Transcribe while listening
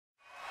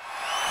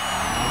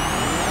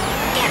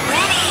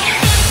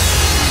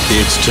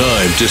It's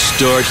time to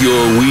start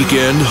your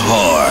weekend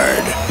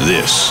hard.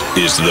 This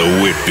is the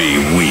Whitby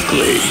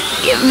Weekly.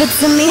 Give it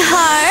to me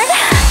hard.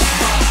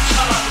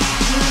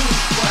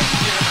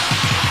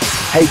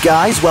 Hey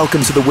guys,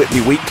 welcome to the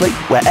Whitby Weekly,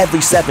 where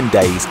every 7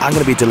 days I'm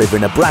going to be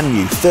delivering a brand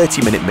new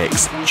 30-minute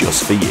mix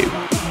just for you.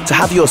 To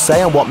have your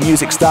say on what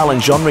music style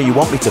and genre you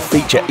want me to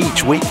feature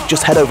each week,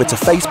 just head over to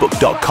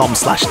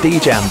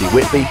facebook.com/DJ Andy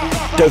Whitby.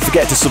 Don't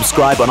forget to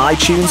subscribe on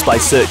iTunes by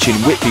searching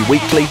Whitby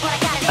Weekly.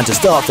 And to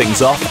start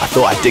things off, I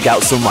thought I'd dig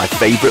out some of my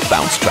favourite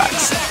bounce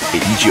tracks.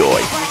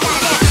 Enjoy.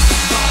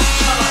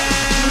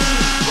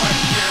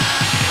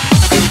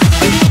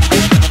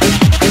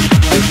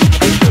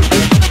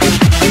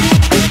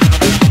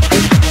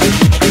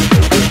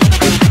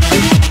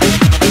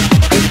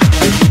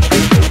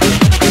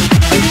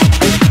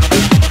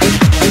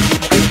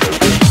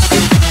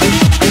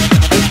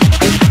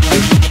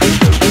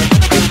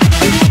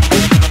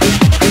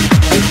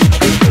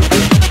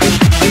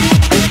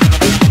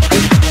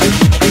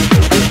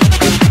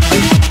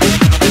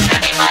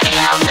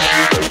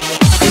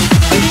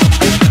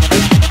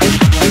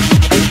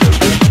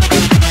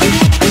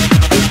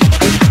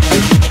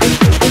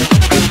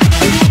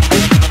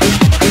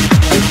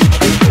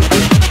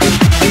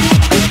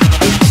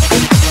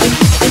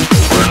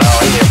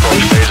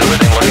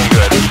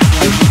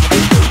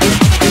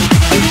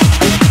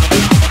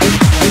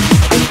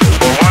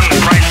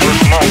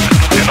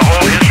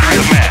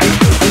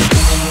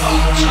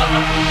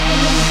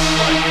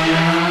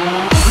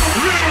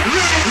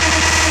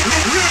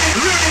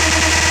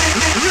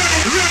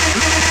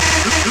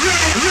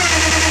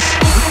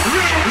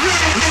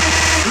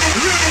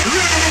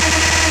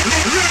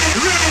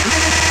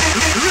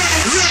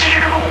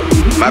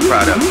 My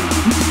product,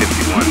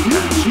 51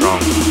 times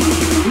stronger,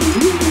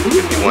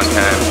 51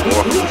 times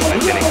more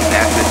hallucinogenic than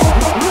acid,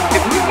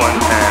 51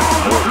 times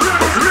more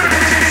explosive than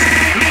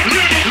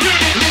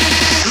ecstasy.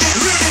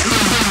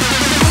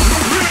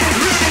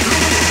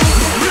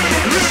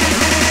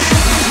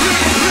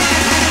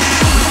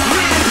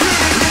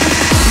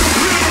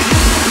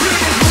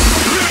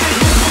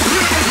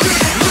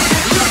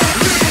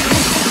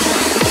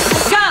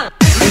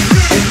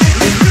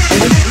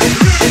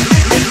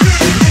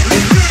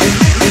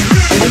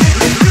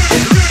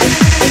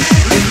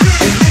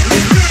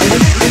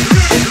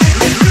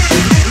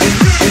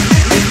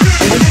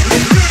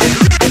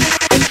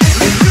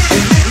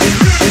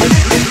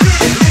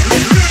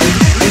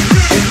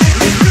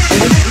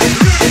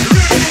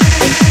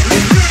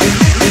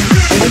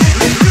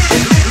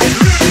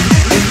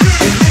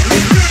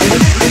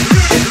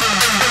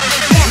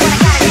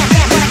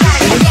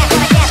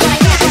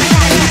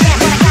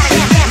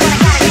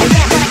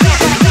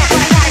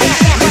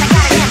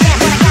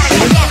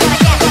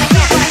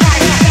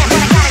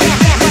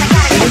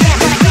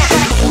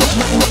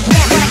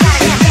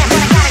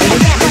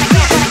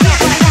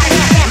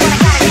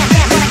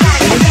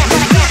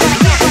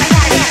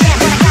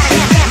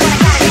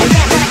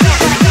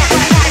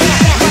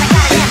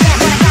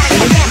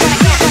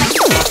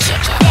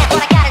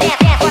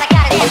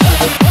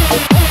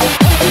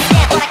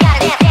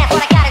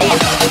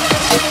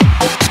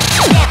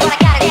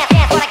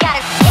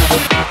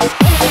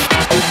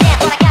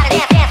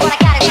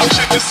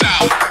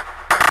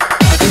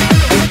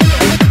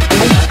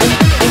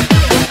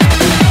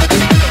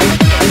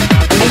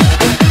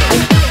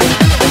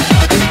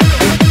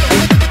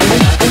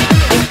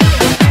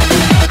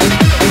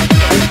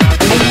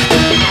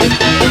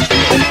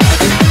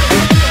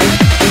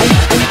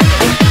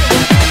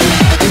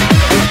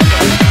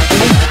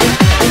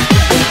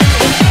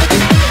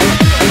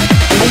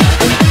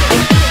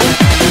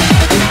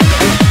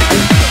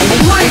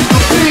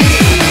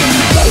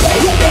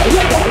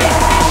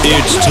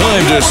 It's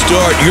time to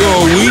start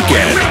your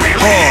weekend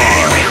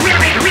hard.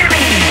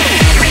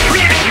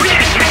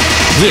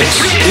 This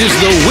is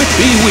the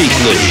Whitby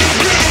Weekly.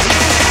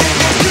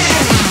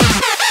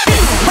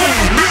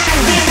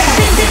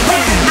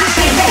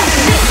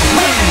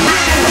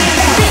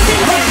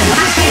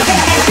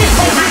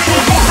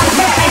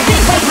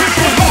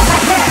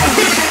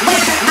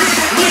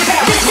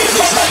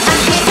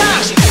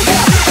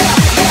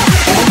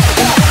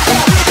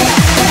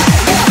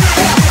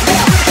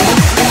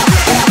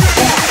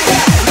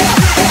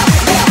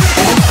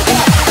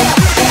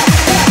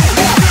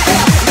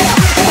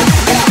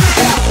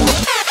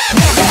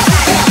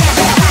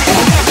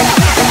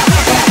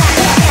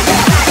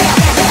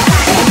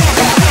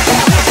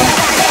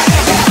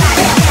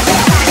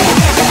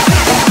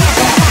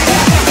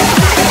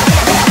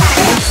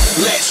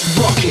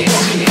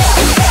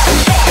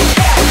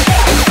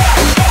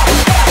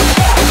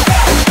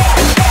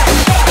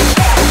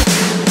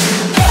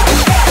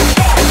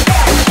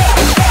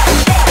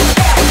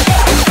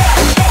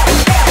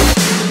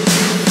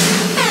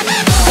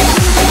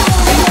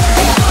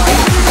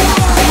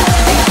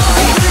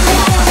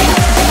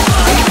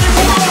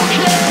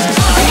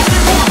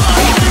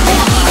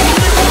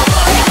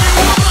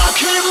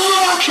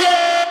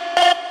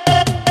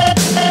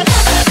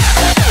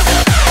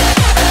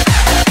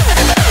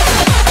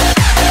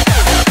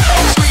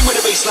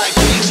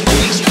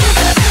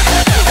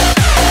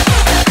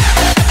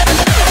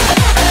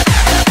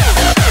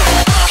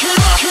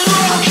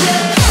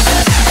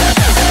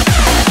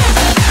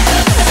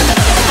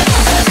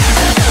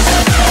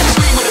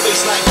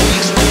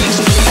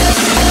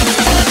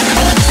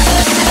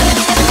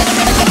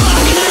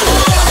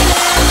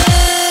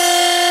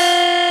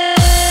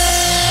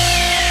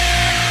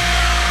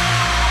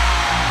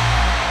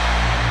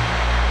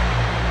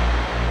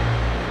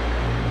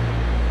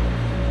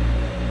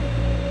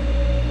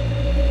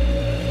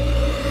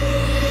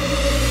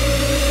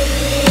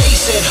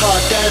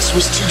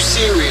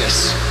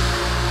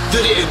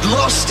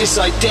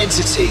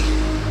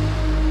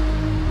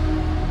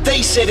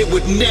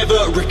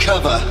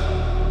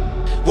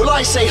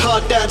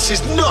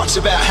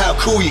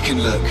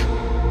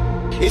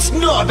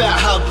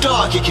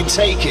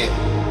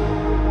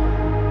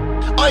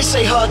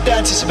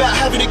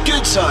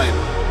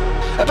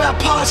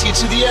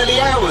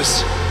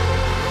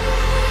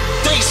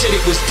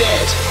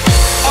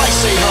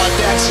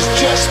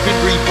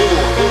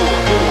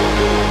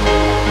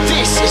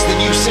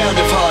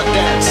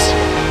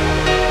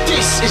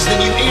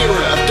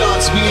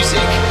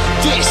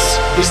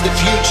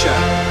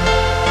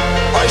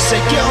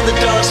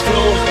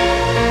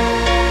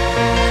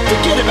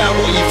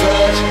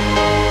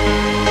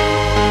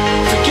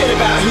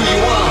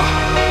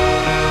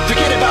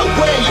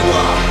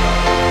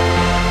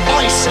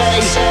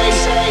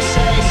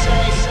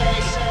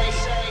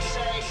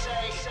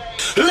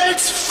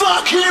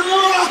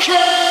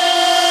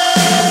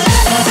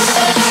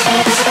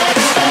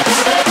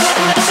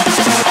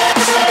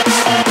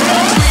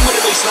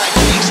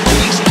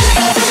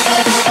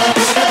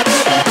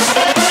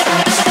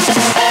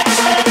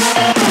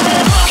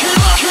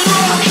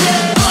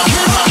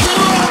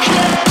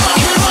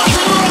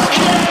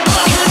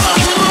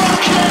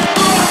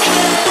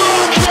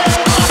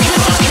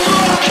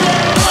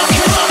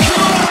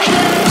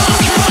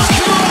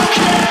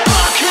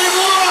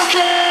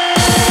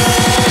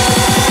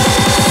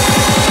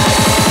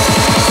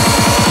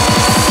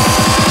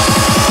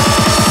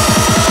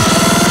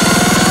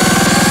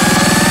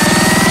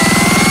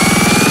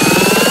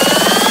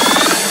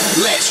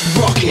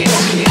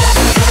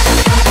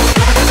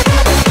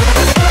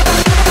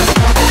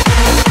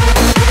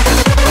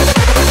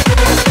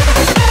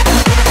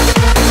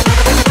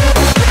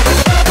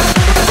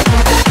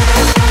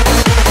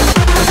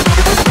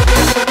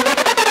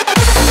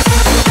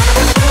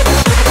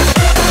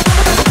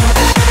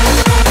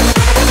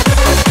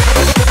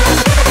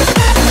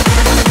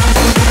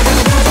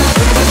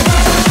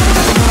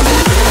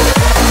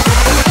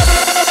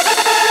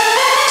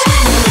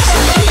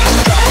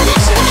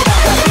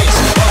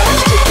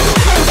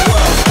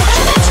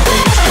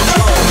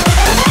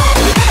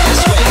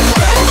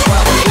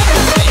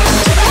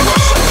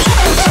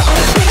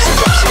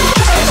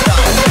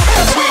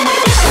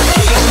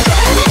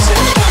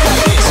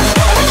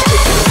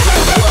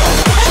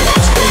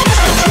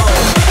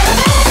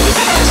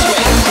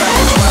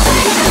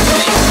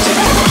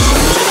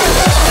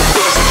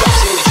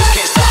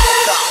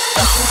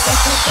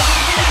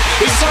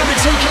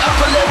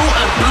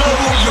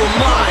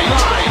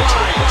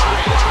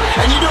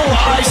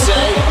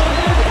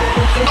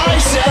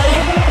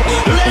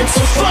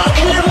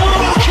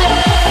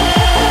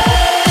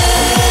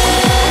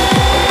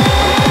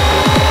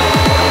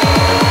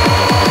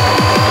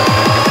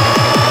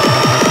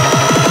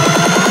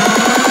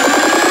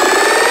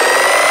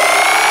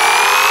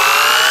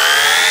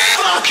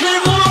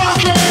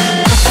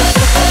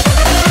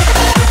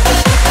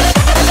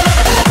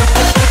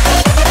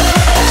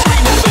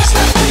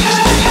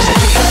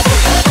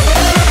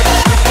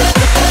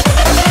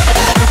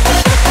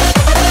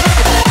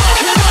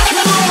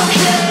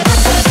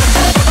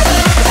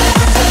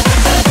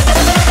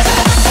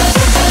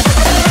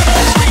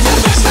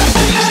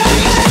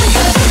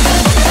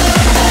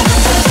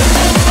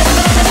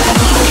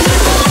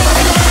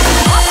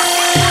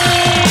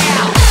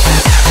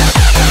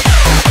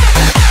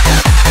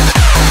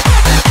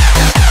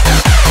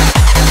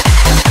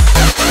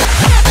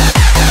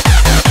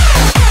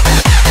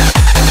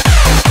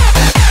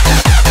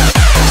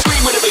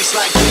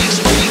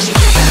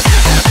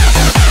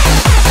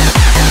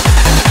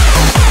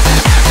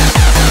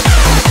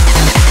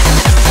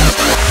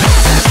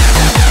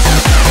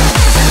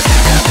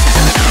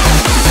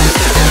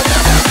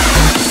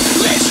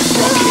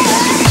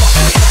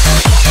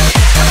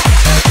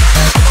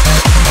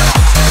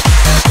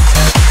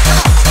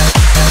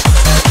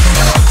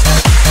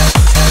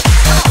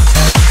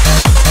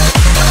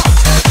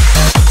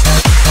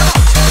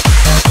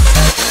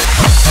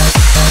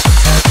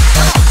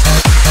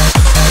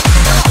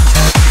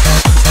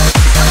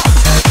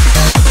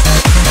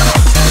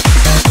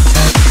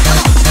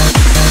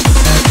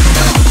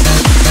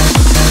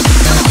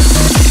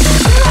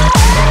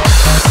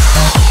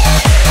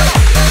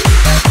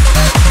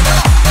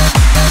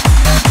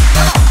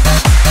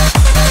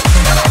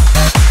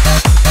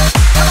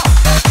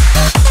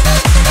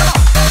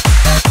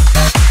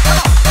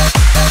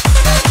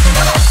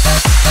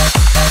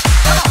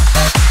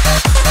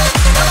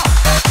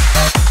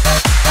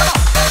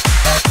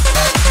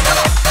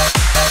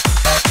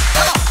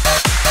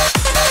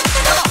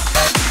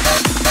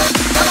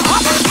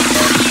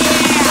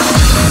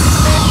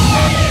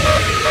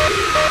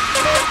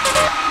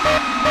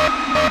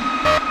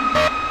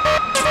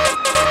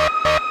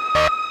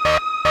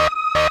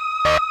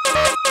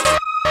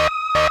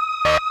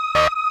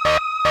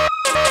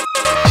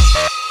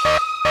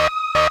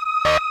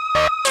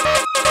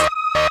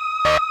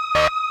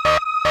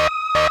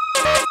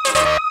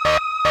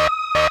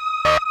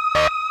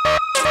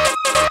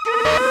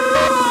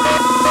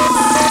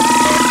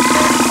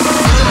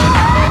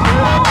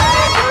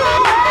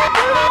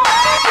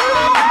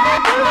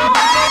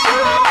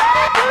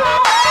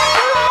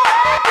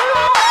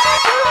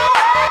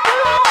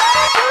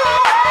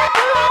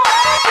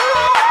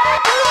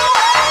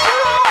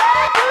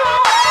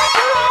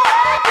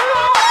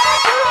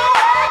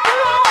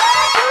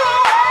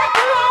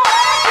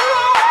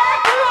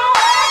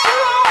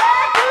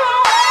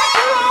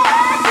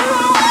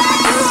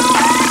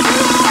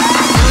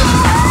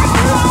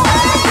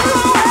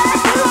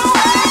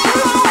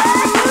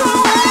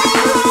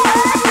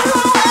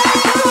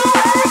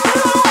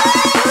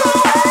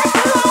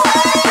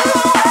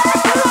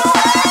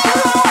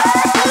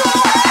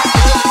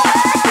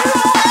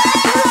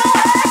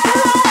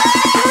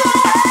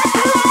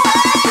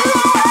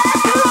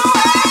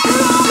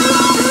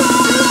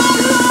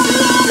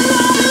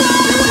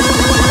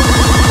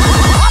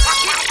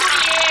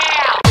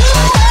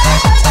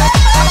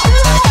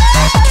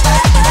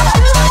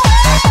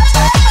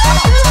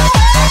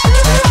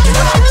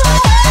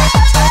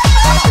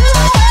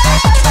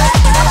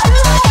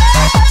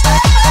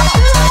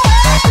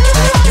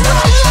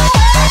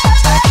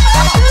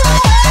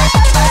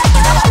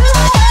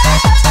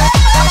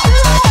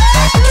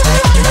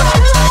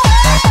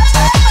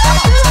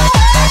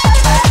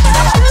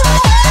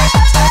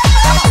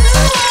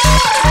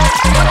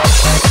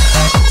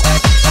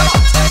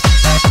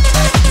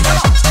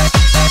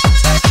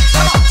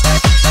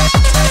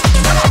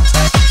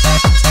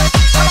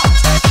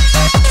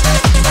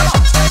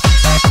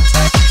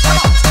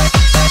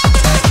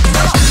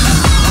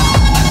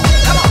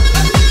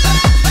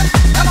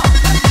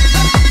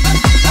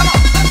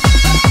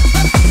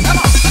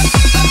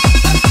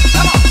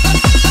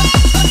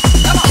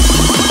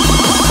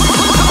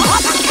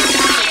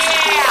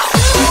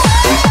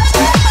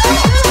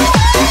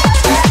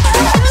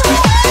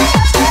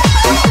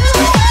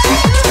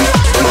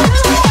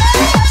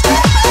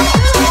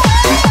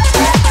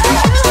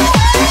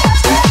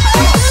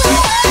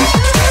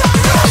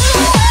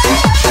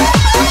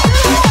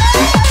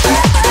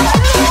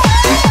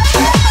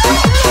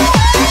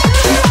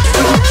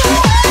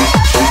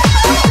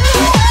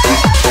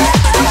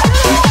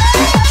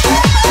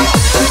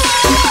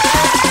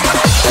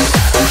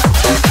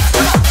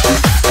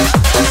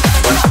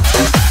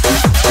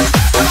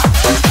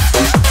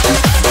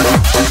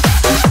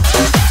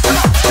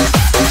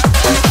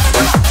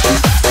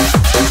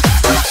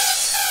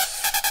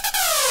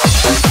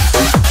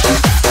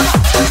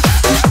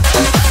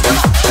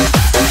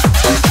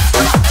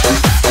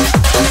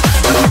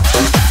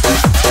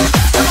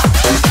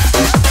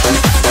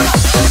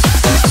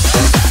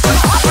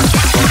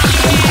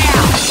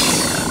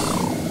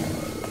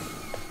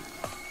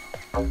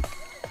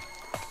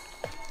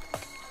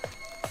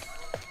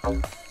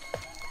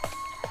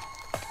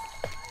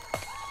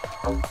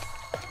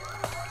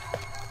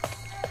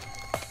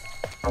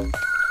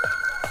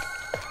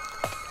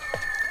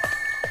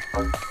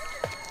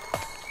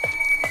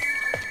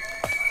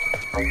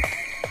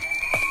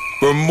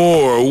 For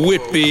more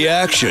Whitby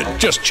action,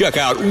 just check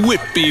out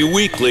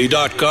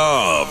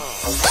whitbyweekly.com.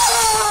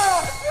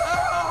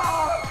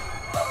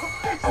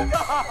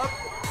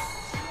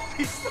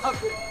 Please stop it. Please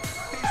stop it.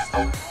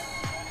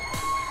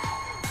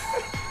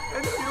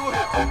 I know you don't want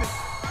to do this.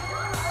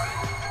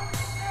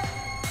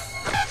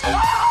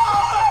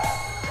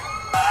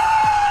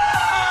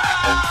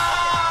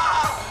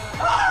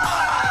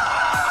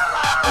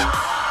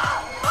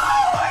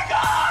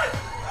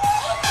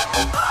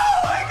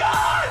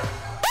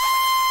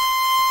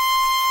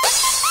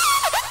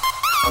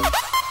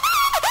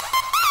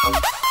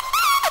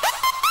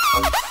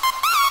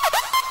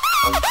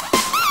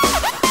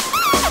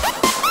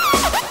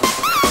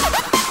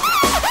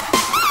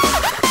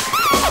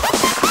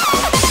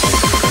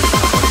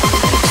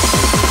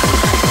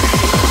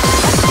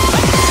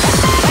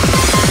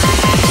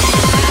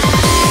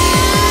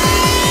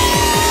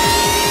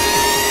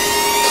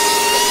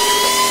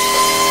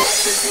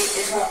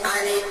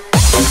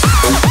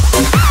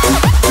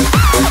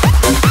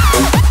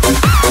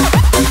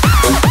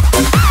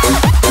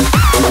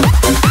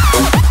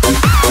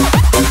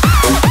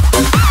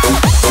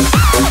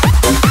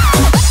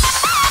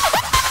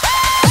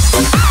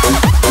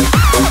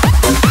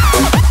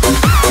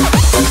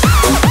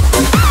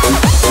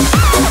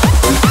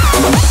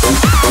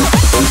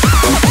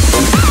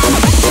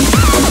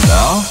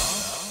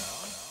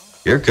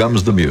 Here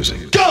comes the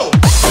music. Go!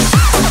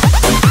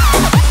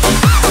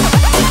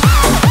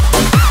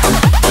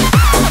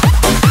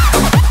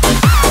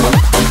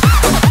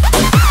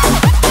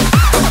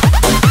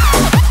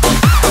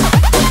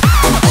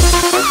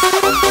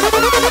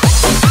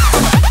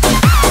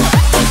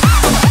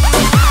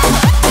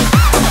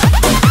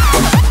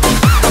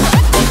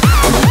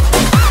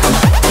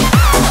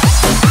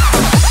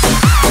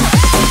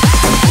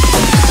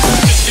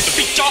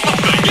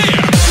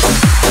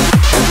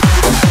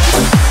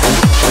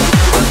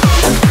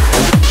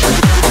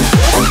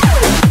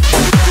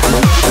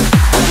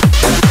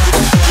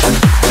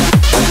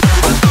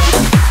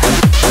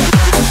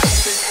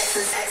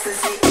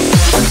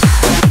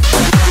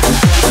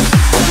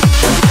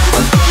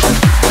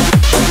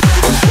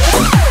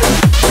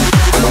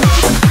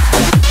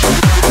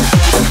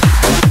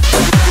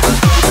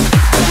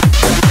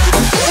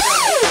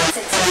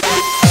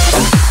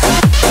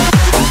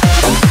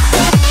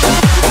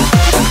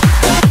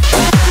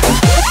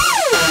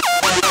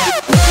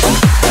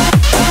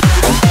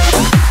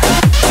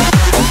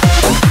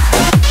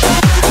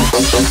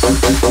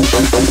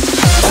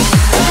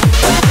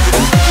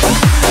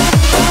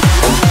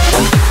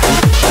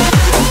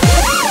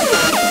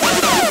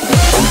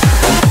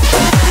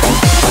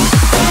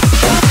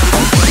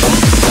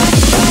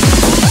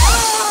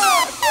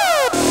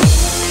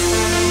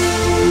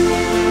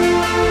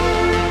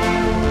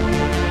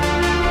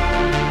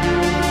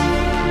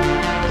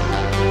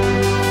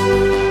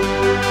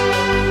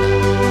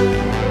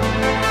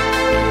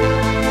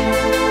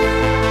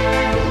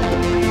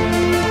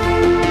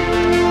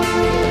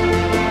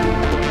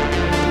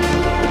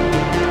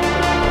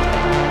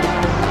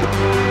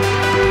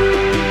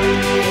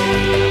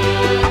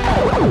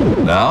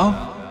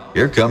 Now,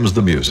 here comes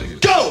the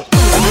music. Go!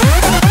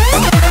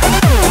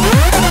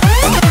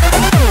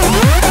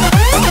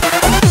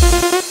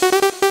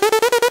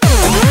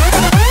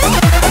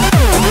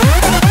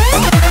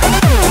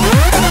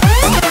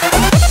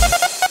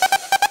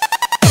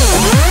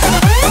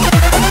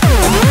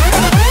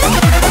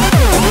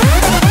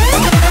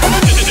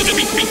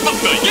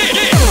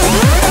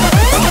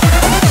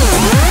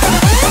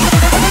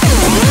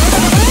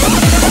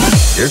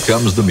 Here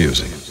comes the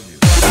music.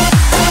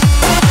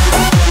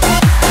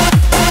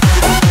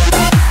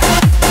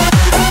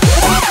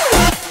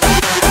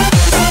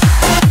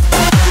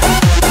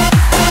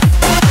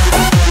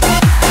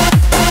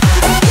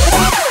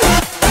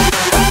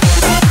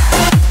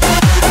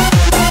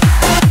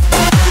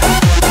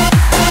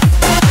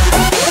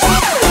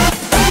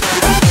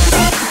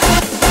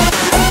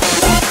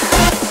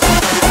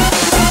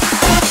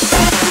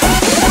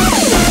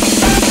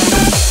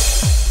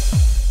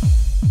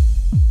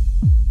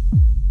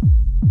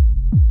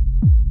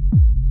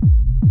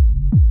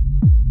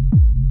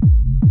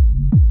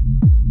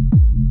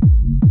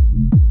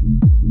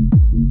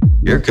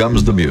 Here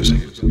comes the music.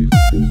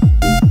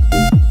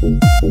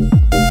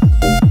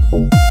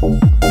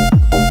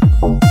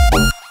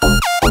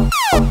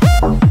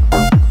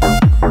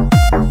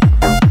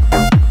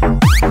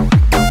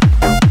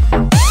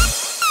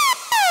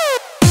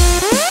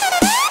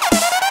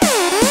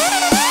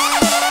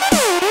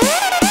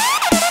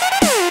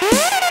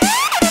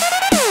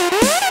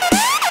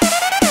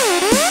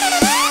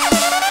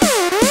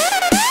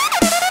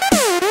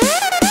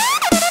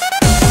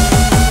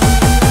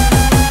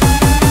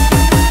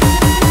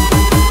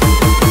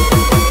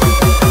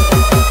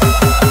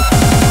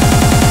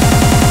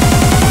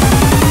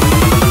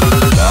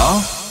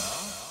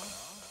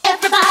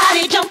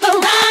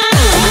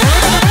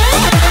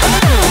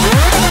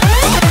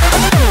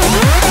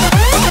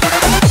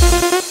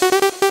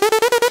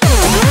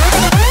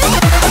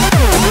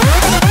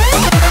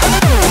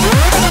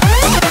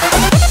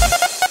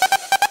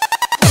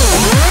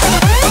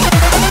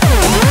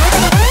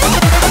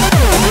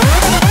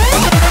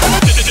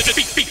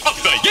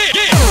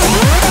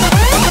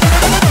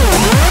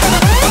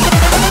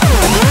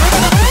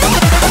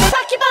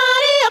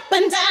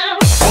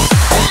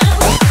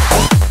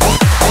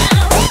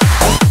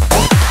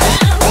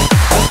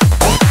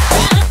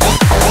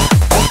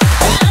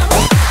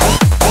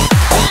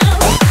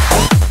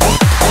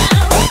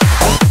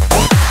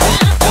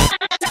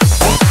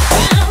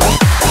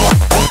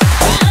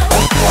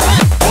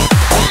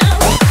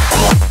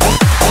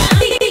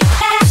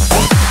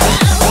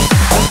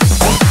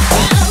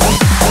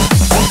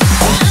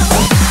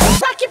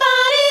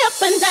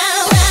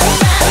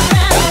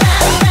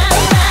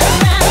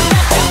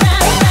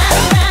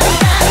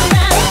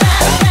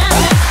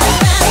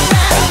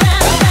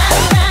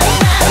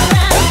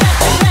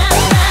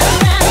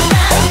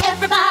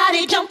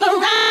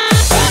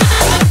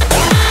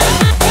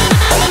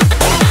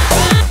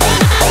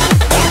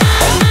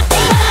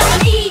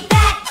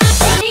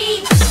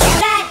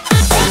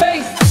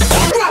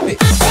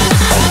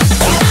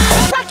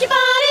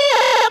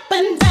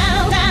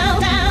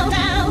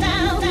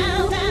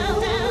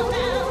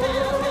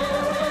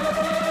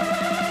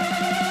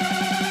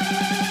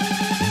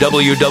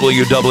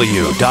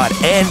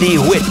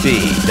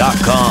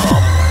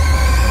 www.andywhitby.com.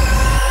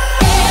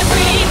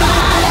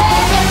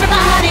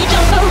 Everybody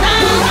jump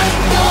around,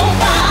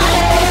 nobody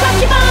rock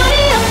your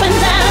body up and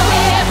down.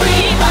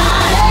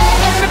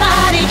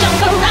 Everybody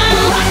jump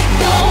around,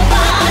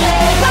 nobody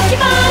rock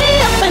your body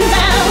up and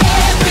down.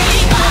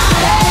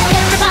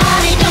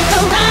 Everybody jump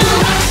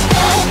around,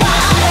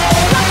 nobody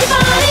rock your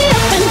body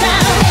up and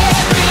down.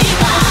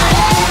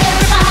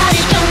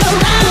 Everybody jump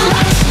around,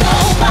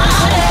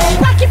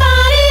 nobody rock your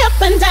body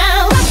up and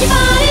down. Rock your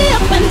body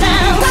up and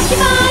down. Rock your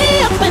body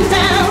up and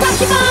down. Rock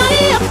your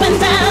body up and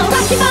down.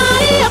 Rock your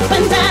body up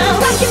and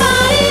down. Rock your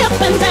body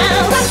up and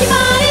down. Rock your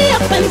body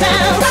up and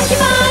down. Rock your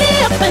body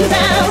up and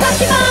down. Rock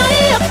your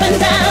body up and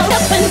down.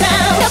 Up and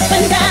down. Up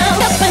and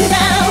down. Up and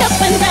down.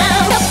 Up and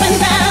down. Up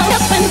and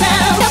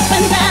down. Up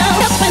and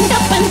down. Up and down.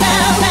 Up and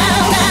down. Now,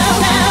 now,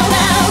 now, now,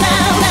 now,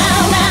 now, now,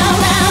 now, now,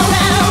 now,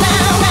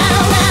 now, now, now,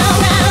 now,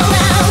 now,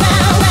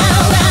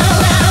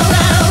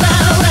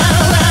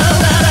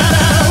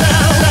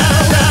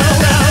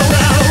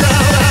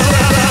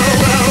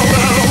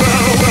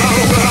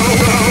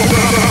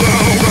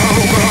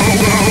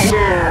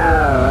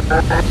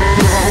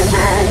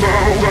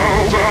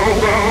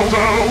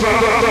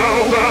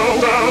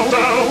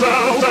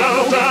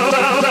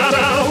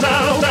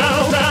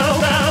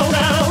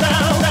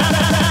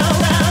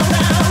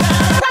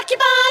 rock your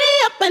body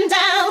up and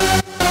down.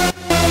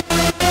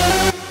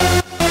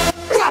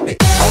 Drop it.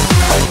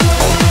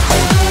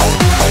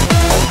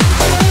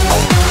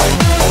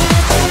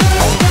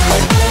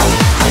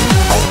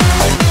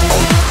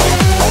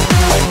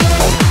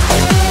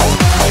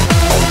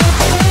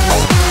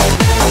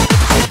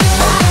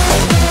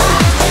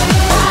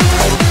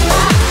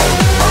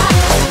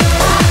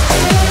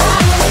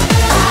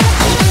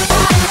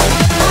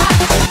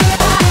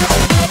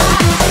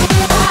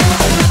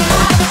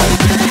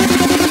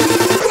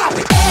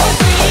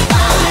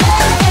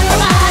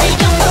 Everybody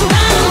jump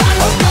around,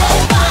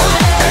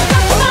 nobody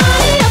rock your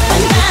body up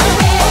and down.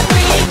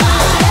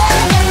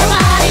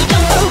 Everybody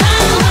jump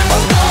around,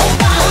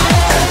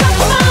 nobody rock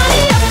your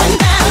body up and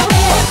down.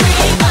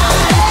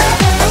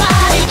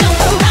 Everybody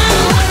jump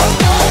around,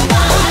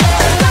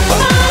 nobody rock your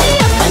body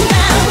up and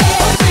down.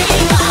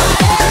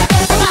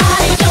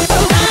 Everybody jump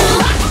around,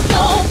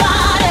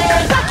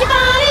 nobody rock your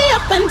body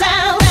up and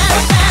down.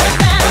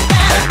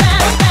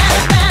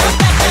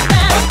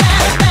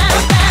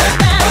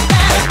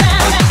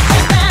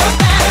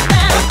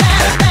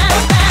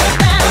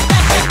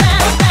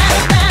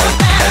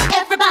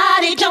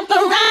 Everybody jump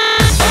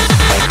around.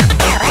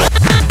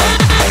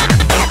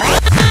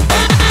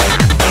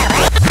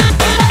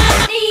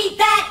 Need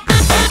that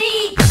bass.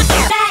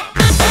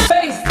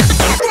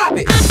 Drop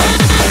it.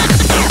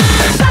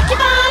 Rock your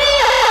body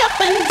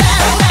up and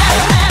down.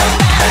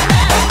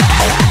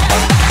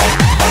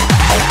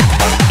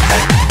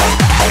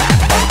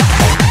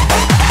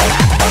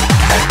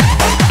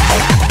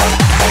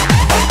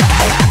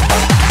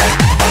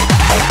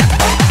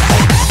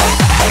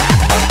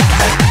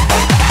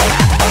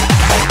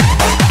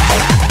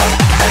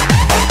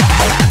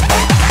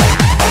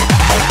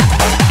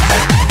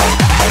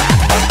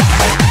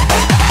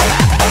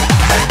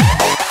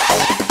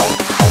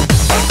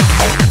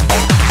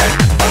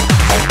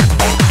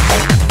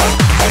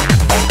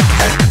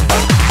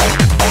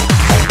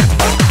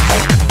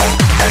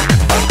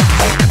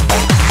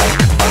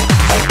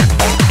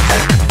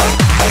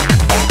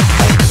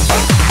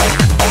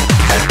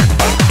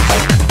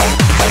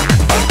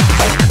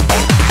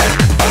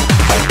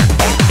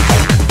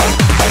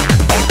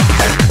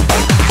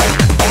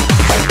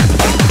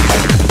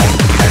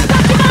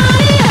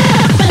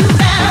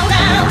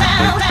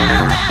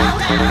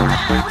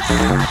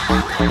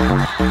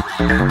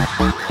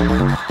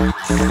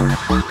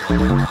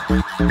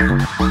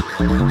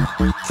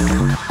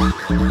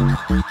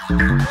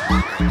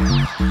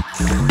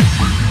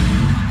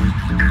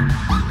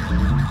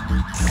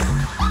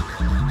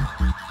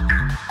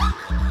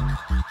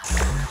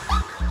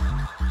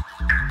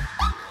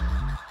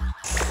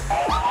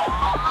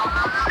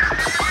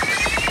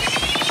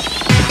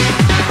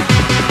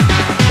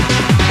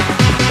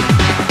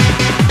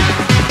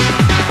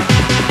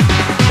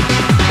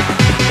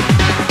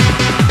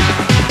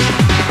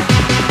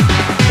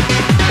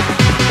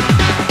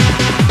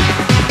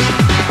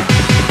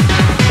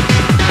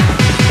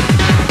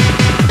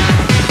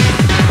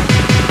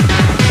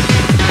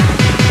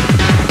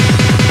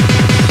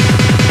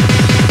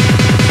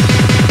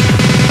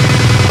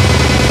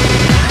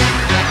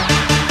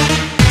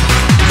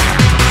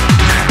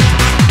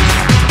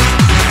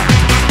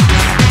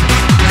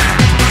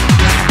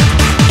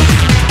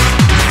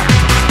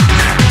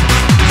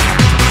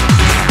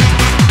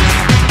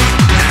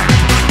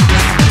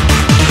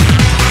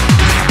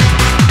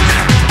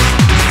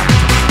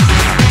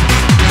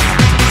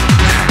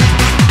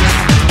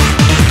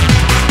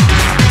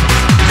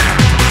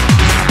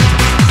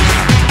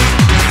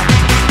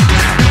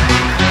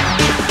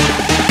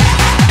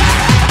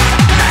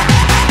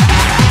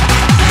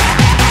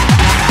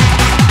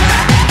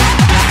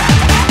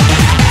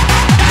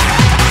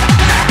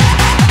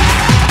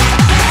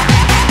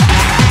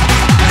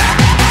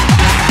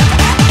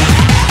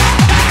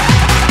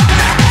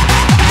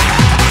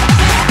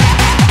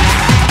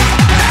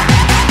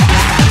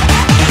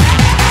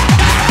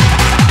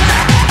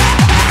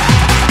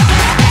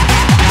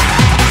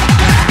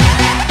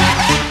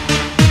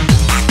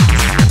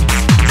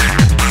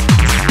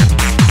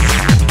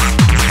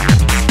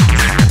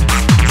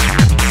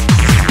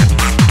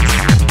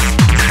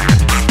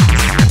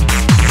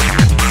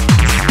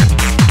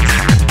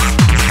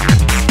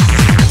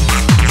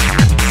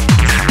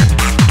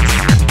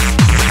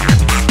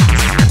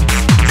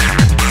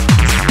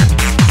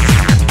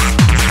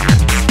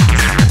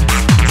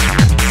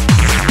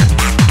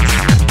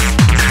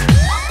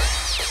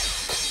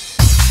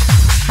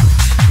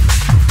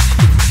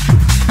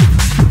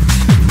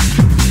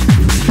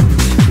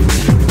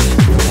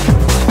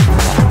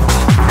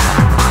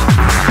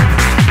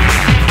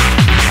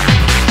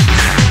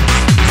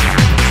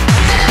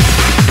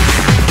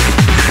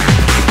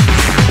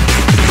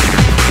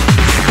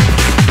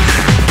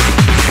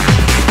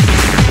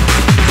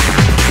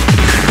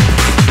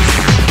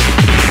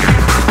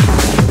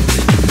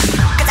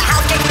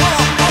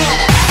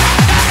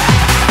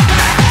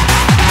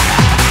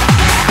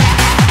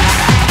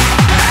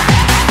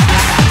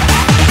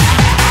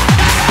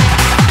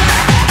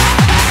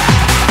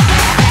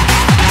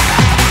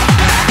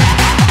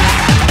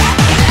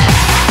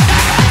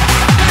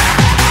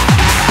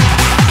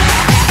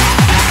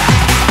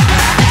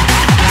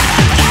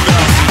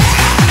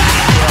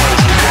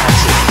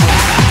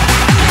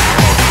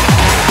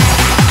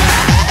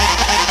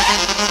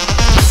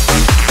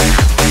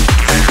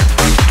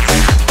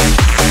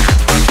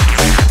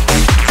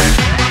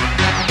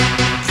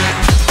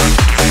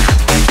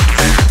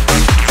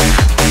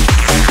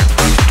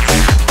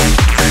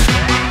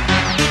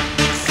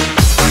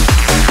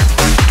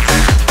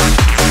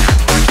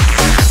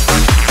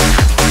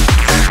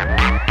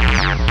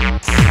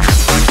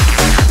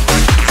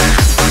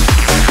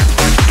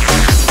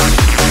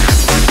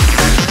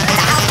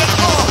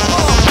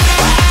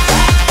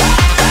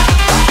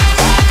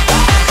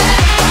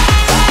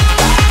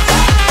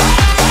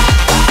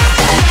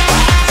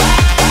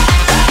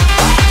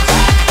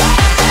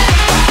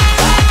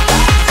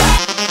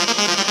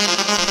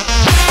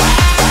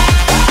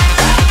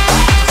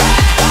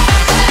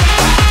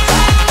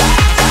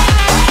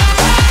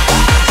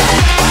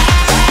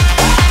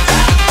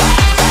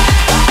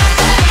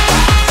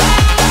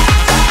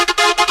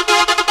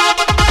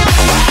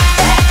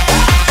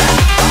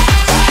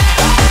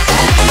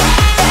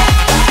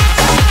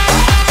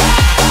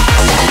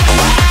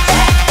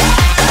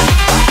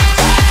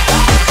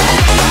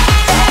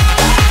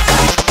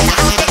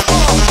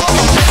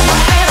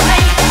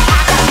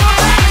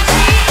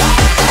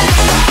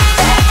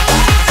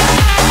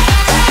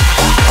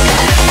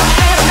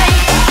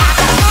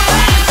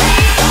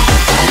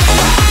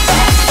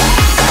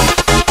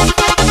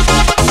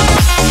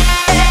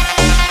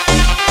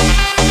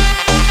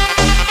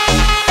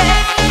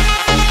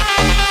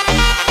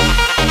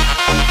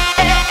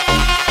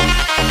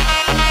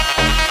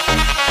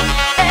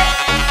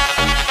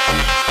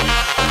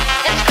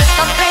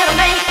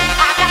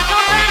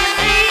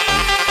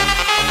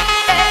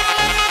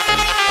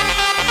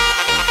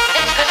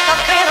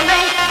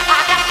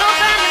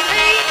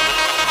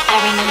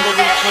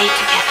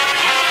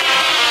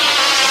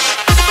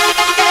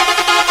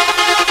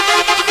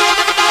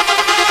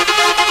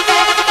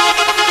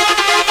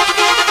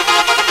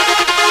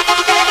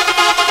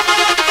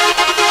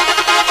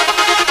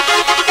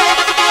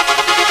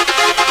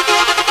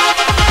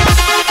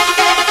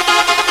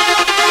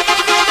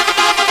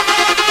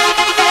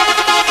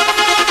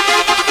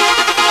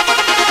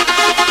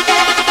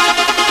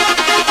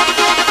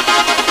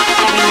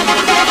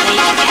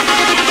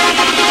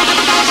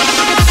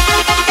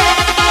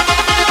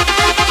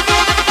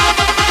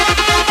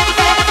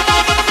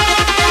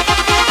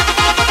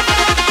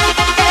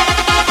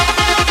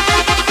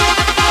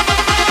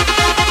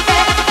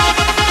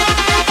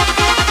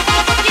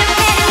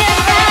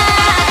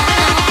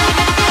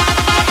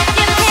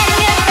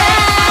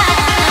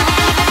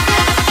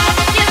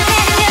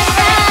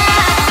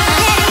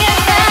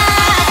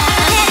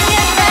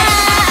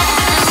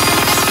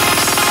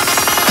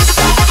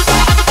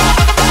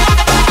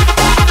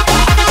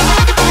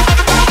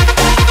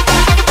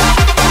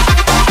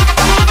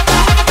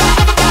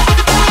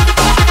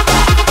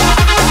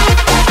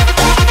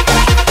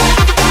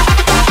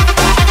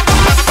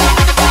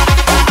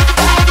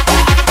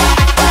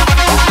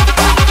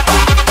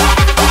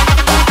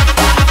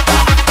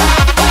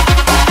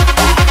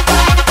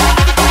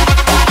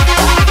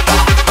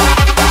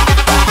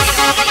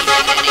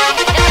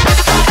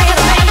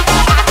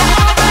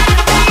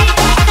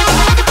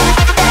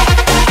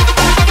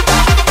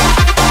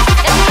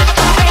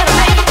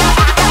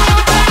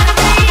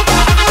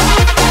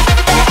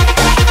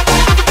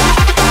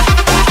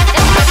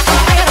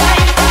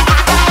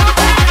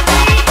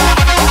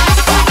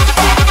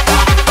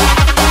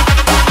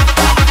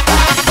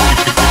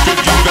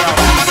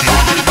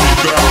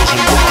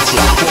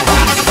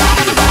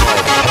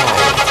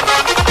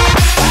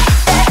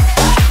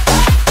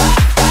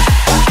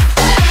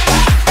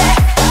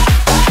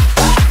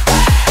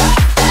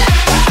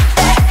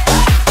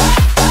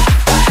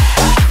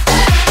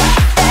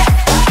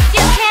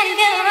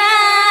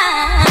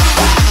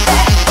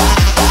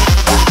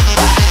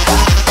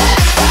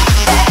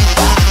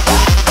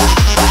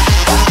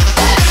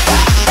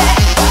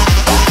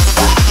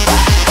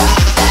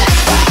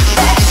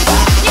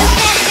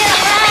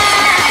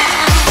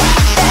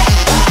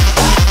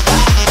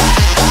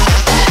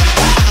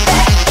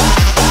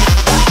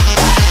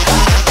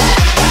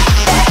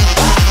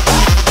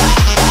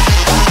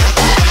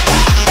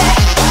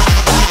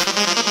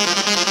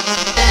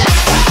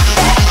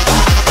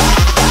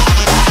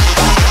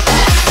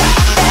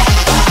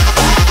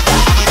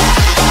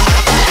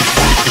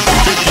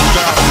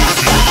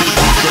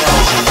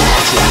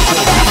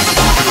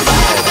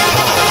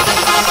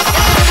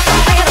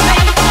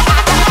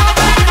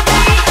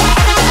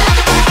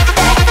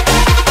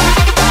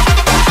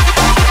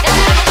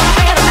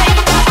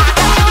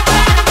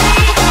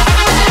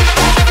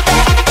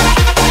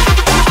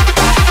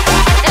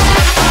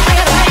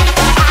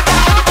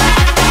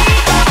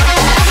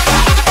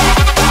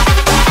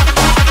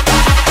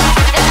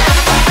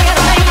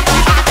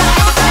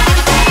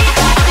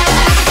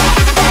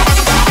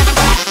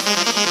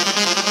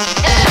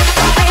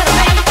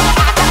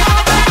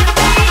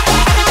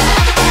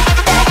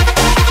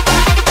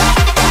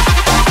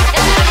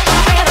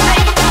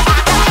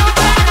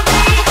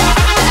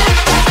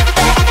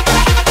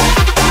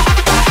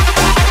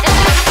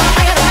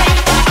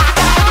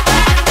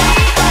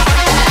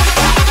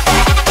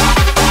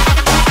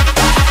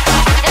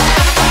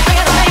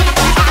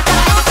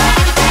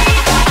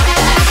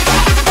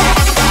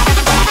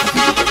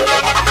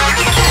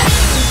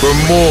 For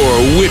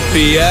more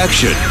Whitby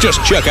action,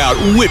 just check out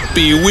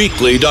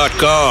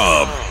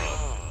whitbyweekly.com.